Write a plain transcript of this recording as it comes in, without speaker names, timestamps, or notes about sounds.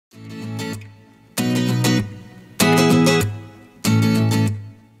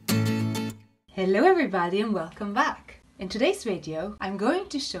Hello everybody and welcome back! In today's video I'm going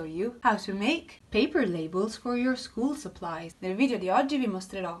to show you how to make paper labels for your school supplies. Nel video di oggi vi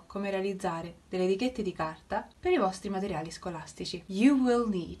mostrerò come realizzare delle etichette di carta per i vostri materiali scolastici.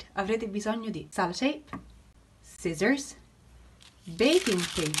 Avrete bisogno di sellotape, scissors, baking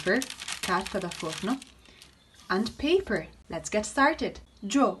paper, carta da forno, and paper. Let's get started!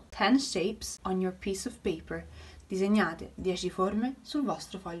 Draw 10 shapes on your piece of paper. Disegnate 10 forme sul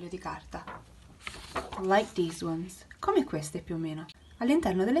vostro foglio di carta. Like these ones, come queste più o meno,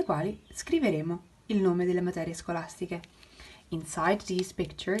 all'interno delle quali scriveremo il nome delle materie scolastiche. Inside these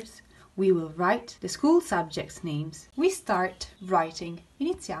pictures, we will write the school subjects' names. We start writing.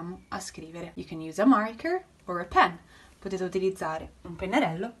 Iniziamo a scrivere. You can use a marker or a pen. Potete utilizzare un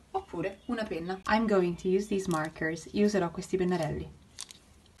pennarello oppure una penna. I'm going to use these markers. Io userò questi pennarelli.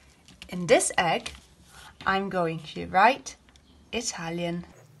 In this egg, I'm going to write Italian.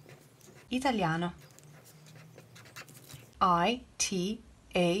 Italiano. I-T-A-L-I-A-N.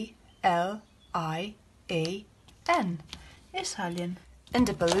 Italian. In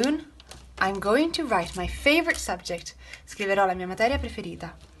the balloon, I'm going to write my favorite subject. Scriverò la mia materia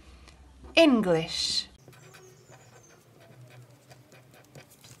preferita. English.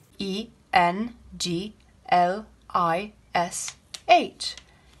 E-N-G-L-I-S-H.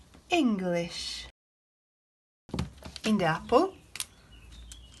 English. In the apple,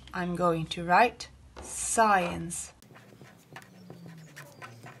 I'm going to write science.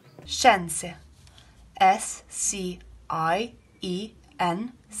 Scienze. S-C-I-E-N-C-E.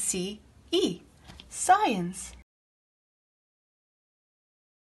 Science.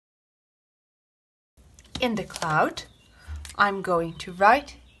 In the cloud, I'm going to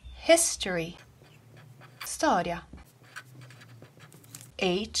write history. Storia.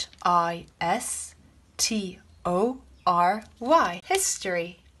 H-I-S-T-O-R-Y.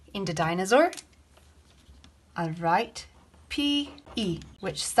 History. In the dinosaur, I'll write P-E,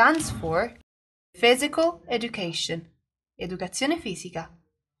 which stands for Physical Education. Educazione fisica.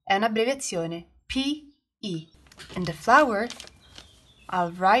 È un'abbreviazione. P-E. In the flower,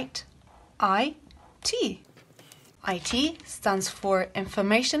 I'll write I-T. IT stands for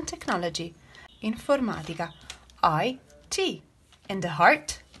Information Technology. Informatica. I-T. In the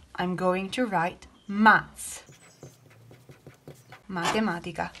heart, I'm going to write maths.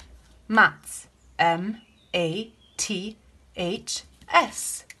 Matematica. Maths. M-A-T-H-S.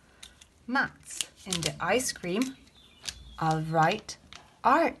 Maths. In the ice cream, I'll write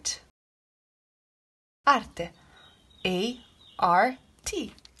art. Arte.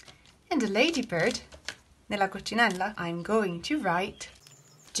 A-R-T. In the ladybird, nella coccinella, I'm going to write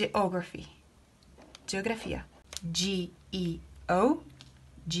geography. Geografia. G-E-O-G-R-A-P-H-Y.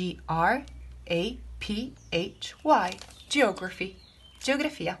 Geography.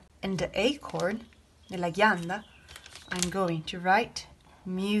 Geografia. In the acorn, nella ghianda, I'm going to write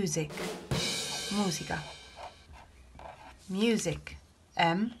music. Musica. Music.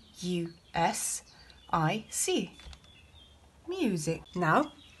 M-U-S-I-C. Music.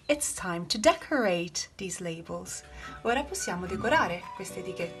 Now, it's time to decorate these labels. Ora possiamo decorare queste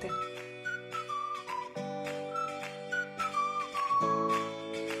etichette.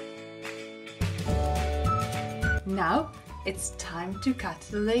 Now, it's time to cut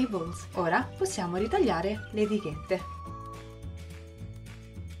the labels. Ora possiamo ritagliare le etichette.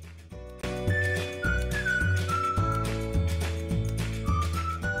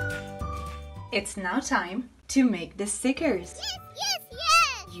 It's now time to make the stickers.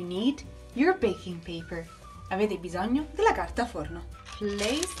 Yes! You need your baking paper. Avete bisogno della carta forno.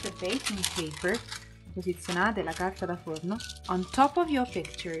 Place the baking paper. Posizionate la carta da forno on top of your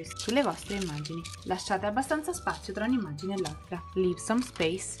pictures, sulle vostre immagini. Lasciate abbastanza spazio tra un'immagine e l'altra. Leave some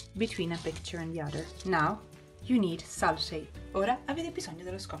space between a picture and the other. Now, you need sellotape. Ora avete bisogno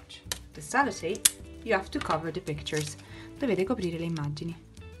dello scotch. The sellotape, you have to cover the pictures. Dovete coprire le immagini.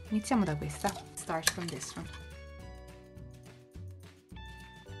 Iniziamo da questa. Start from this one.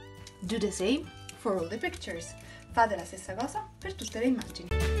 Do the same for all the pictures. Fate la stessa cosa per tutte le immagini.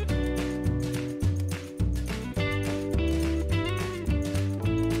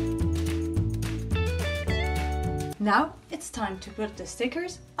 Now it's time to put the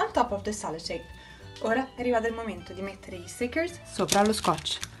stickers on top of the sellotape. Ora è arrivato il momento di mettere gli stickers sopra lo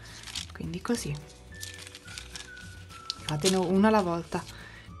scotch. Quindi così. Fatelo uno alla volta.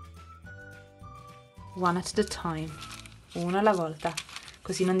 One at a time. Uno alla volta.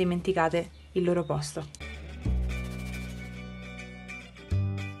 Così non dimenticate il loro posto.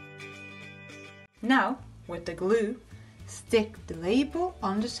 Now, with the glue, stick the label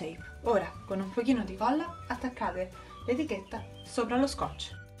on the tape. Ora, con un pochino di colla, attaccate l'etichetta sopra lo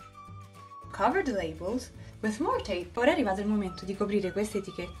scotch. cover the labels with more tape. Ora è arrivato il momento di coprire queste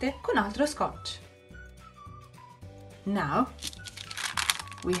etichette con altro scotch. Now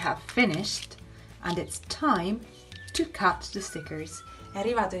we have finished and it's time to cut the stickers. È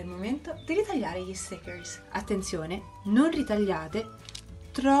arrivato il momento di ritagliare gli stickers. Attenzione, non ritagliate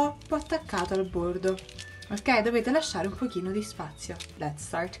troppo attaccato al bordo. Ok, dovete lasciare un pochino di spazio. Let's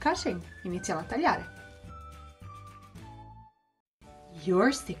start cutting. Iniziamo a tagliare.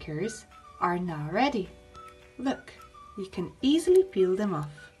 Your stickers are now ready. Look, you can easily peel them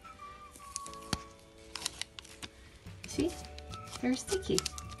off. See, they're sticky.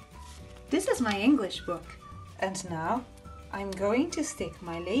 This is my English book, and now I'm going to stick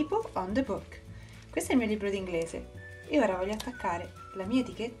my label on the book. Questo è il mio libro di inglese e ora voglio attaccare la mia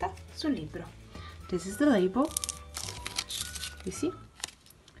etichetta sul libro. This is the label. You see?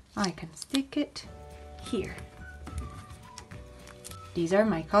 I can stick it here. These are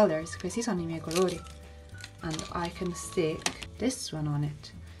my colors. Questi sono i miei colori. And I can stick this one on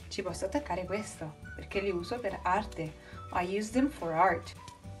it. Ci posso attaccare questo perché li uso per arte. I use them for art.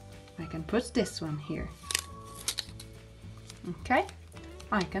 I can put this one here. Okay?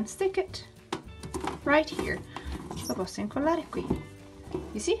 I can stick it right here. Lo posso incollare qui.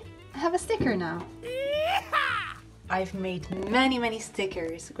 You see? I have a sticker now. I've made many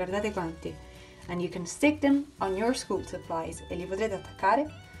stickers. Guardate quanti. And you can stick them on your school supplies e li potrete attaccare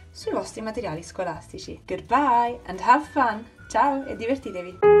sui vostri materiali scolastici. Goodbye and have fun! Ciao e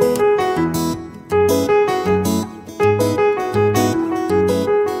divertitevi!